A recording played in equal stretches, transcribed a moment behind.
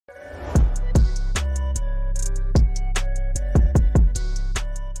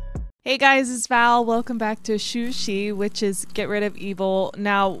Hey guys, it's Val. Welcome back to CHUXIE, which is Get Rid of Evil.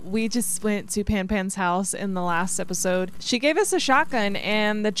 Now, we just went to Pan's house in the last episode. She gave us a shotgun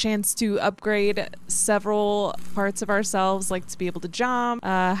and the chance to upgrade several parts of ourselves, like to be able to jump,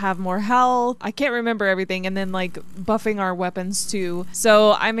 have more health. I can't remember everything, and then like buffing our weapons too.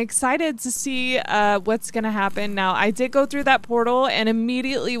 So I'm excited to see what's gonna happen. Now, I did go through that portal and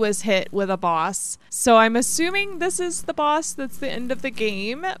immediately was hit with a boss. So I'm assuming this is the boss that's the end of the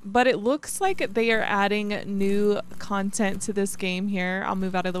game, but it looks like they are adding new content to this game here. I'll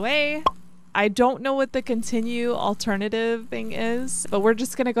move out of the way. I don't know what the continue alternative thing is, but we're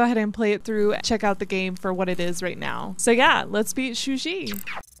just gonna go ahead and play it through, check out the game for what it is right now. So yeah, let's beat CHUXIE.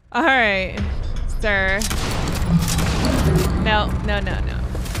 All right, sir. No.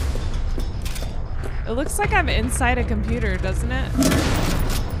 It looks like I'm inside a computer, doesn't it?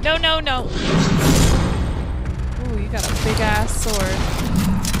 No. Ooh, you got a big ass sword.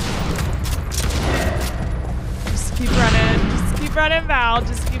 Just keep running. Just keep running, Val.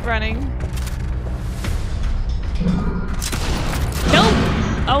 Just keep running. Nope!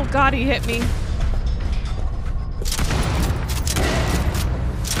 Oh god, he hit me.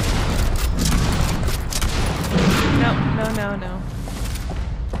 No.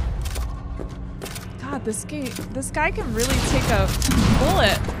 God, this guy can really take a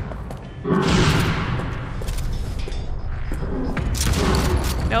bullet.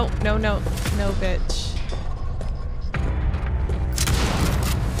 No, bitch.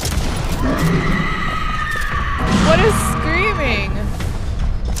 What is screaming?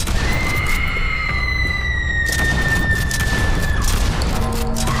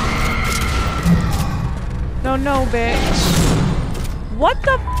 No, bitch. What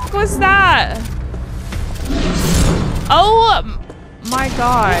the f was that? Oh my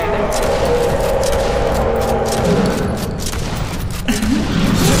god.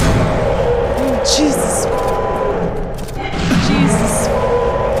 Jesus.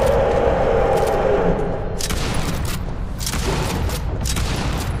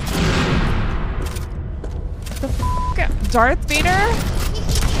 The f***? Darth Vader?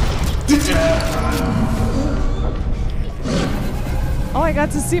 Oh, I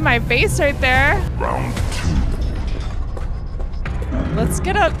got to see my face right there. Round 2. Let's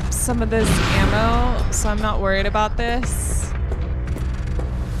get up some of this ammo so I'm not worried about this.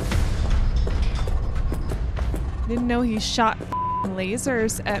 Didn't know he shot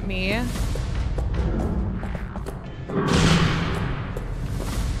lasers at me. I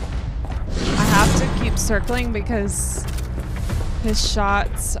have to keep circling because his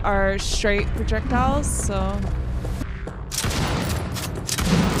shots are straight projectiles, so.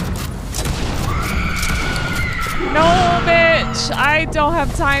 No, bitch! I don't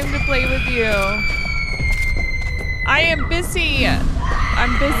have time to play with you. I am busy.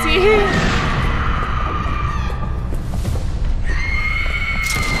 I'm busy.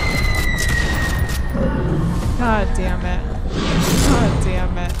 God damn it. God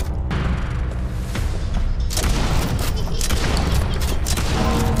damn it.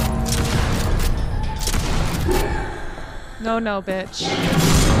 No, bitch.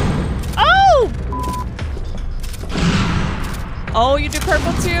 Oh! Oh, you do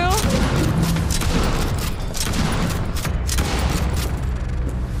purple too?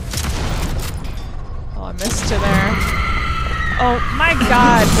 Oh, I missed you there. Oh my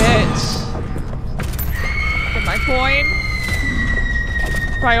god, bitch. Get my coin.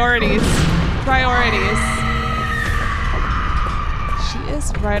 Priorities. She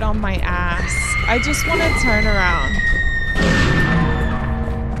is right on my ass. I just want to turn around.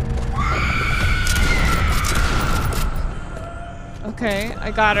 Okay,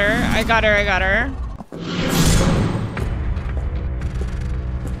 I got her.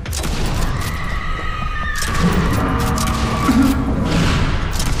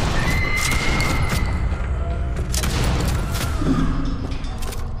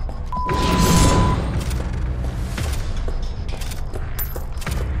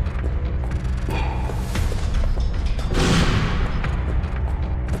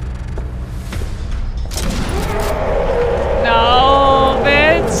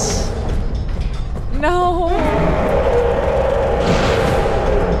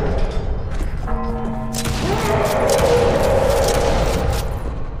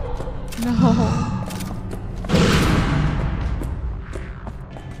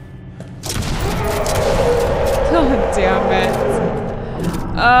 Damn it.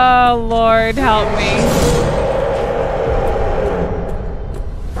 Oh, Lord, help me.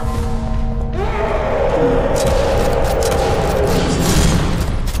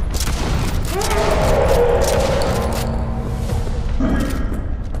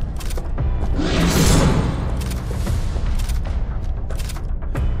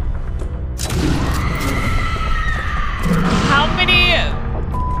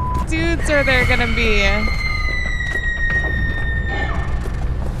 are there gonna be?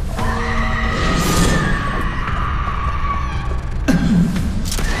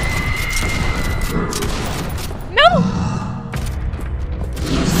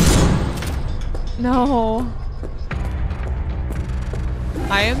 No.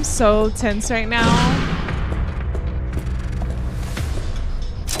 I am so tense right now.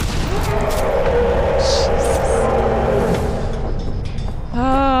 Jesus. Oh,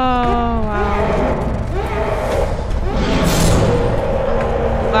 wow.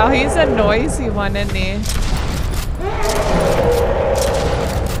 Wow, he's a noisy one, isn't he?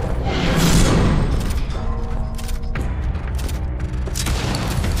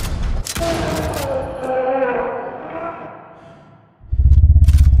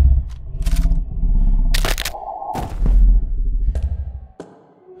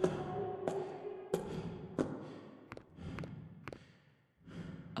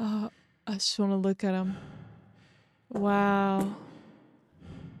 I just want to look at him. Wow.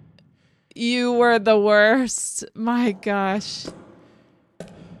 You were the worst. My gosh.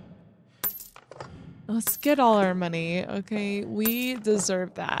 Let's get all our money, okay? We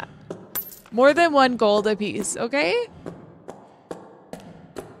deserve that. More than 1 gold apiece, okay?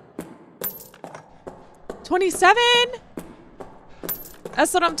 27?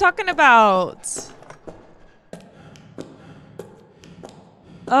 That's what I'm talking about.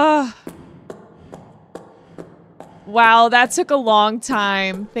 Ugh. Wow, that took a long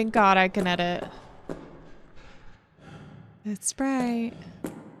time. Thank God I can edit. That's right.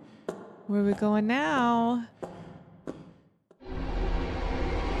 Where are we going now?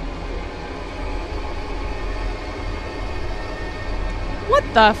 What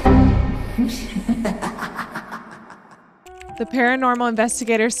the f- The paranormal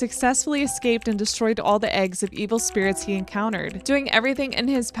investigator successfully escaped and destroyed all the eggs of evil spirits he encountered, doing everything in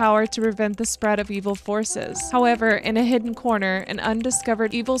his power to prevent the spread of evil forces. However, in a hidden corner, an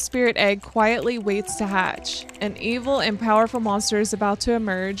undiscovered evil spirit egg quietly waits to hatch. An evil and powerful monster is about to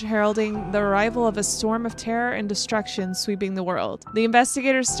emerge, heralding the arrival of a storm of terror and destruction sweeping the world. The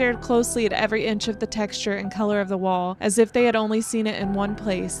investigators stared closely at every inch of the texture and color of the wall, as if they had only seen it in one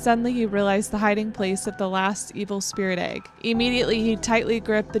place. Suddenly he realized the hiding place of the last evil spirit egg. Immediately, he tightly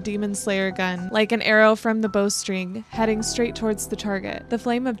gripped the Demon Slayer gun, like an arrow from the bowstring, heading straight towards the target. The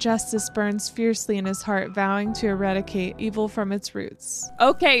flame of justice burns fiercely in his heart, vowing to eradicate evil from its roots.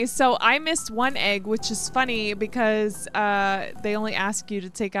 Okay, so I missed 1 egg, which is funny because they only ask you to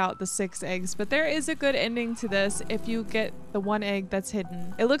take out the 6 eggs, but there is a good ending to this if you get the 1 egg that's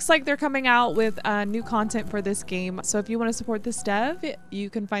hidden. It looks like they're coming out with new content for this game, so if you want to support this dev, you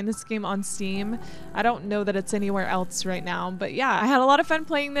can find this game on Steam. I don't know that it's anywhere else right now, but yeah, I had a lot of fun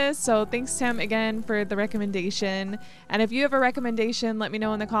playing this, so thanks Tim again for the recommendation. And if you have a recommendation, let me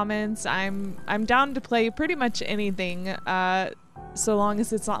know in the comments. I'm down to play pretty much anything, so long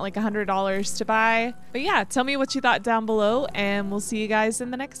as it's not like $100 to buy. But yeah, tell me what you thought down below, and we'll see you guys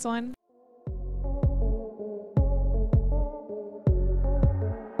in the next one.